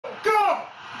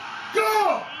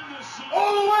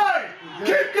All the way.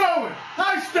 Keep going.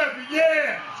 Nice, Steffi.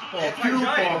 Yeah. Fuck you,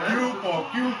 fuck you,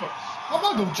 fuck you. I'm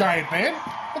not no Giant fan.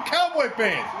 I'm a Cowboy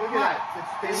fan.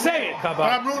 Say it, come But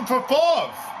on. I'm rooting for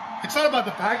Favre. It's not about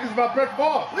the Packers, it's about Brett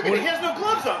Favre. Look at it, he has no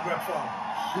gloves on, Brett Favre.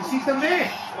 Because he's the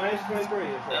man. Minus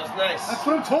 23. That was nice. That's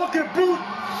what I'm talking about.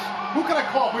 Who can I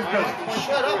call? Where's Billy?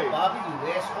 Shut up, Bobby,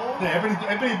 you asshole. Yeah,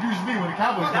 everybody abuses me when the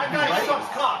Cowboys That get beat, guy right? sucks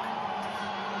cock.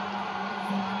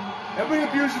 Everybody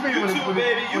abuses me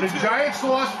when the Giants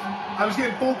lost. I was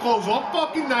getting phone calls all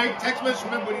fucking night. Text messages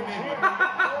from everybody.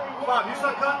 Bob, you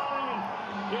suck cock?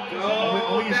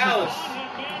 Oh, Dallas.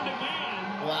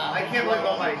 Wow. I can't believe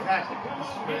nobody had it. This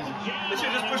is crazy. They should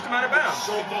have just pushed him out of bounds.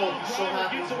 So cold. He's so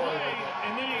happy he's running like that.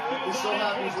 He's so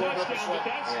happy he's running up the sweat.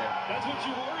 That's what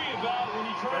you worry about when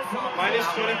you try to Minus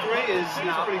 23 is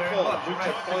pretty cold. I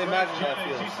can only imagine how it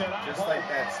feels. Just like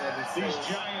that,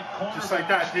 7-6. Just like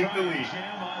that, take the lead.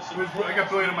 I got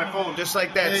Billy on my phone. Just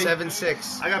like that,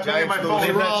 7-6. I got Billy on my phone.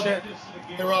 Hey Rob,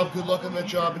 hey Rob, good luck on that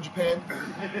job in Japan.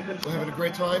 We're having a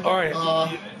great time. All right.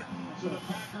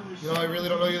 You know, I really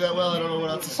don't know you that well. I don't know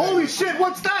what else to say. Holy shit,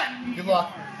 what's that? Good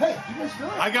luck. Hey, you guys feel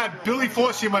it? I got Billy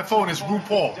Forsey on my phone as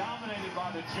RuPaul.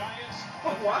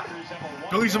 What?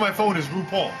 Billy's on my phone as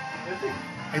RuPaul.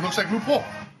 He looks like RuPaul.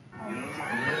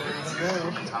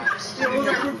 Yeah, look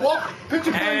like RuPaul.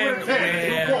 Picture Billy with his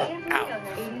hair. It's RuPaul.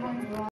 Out.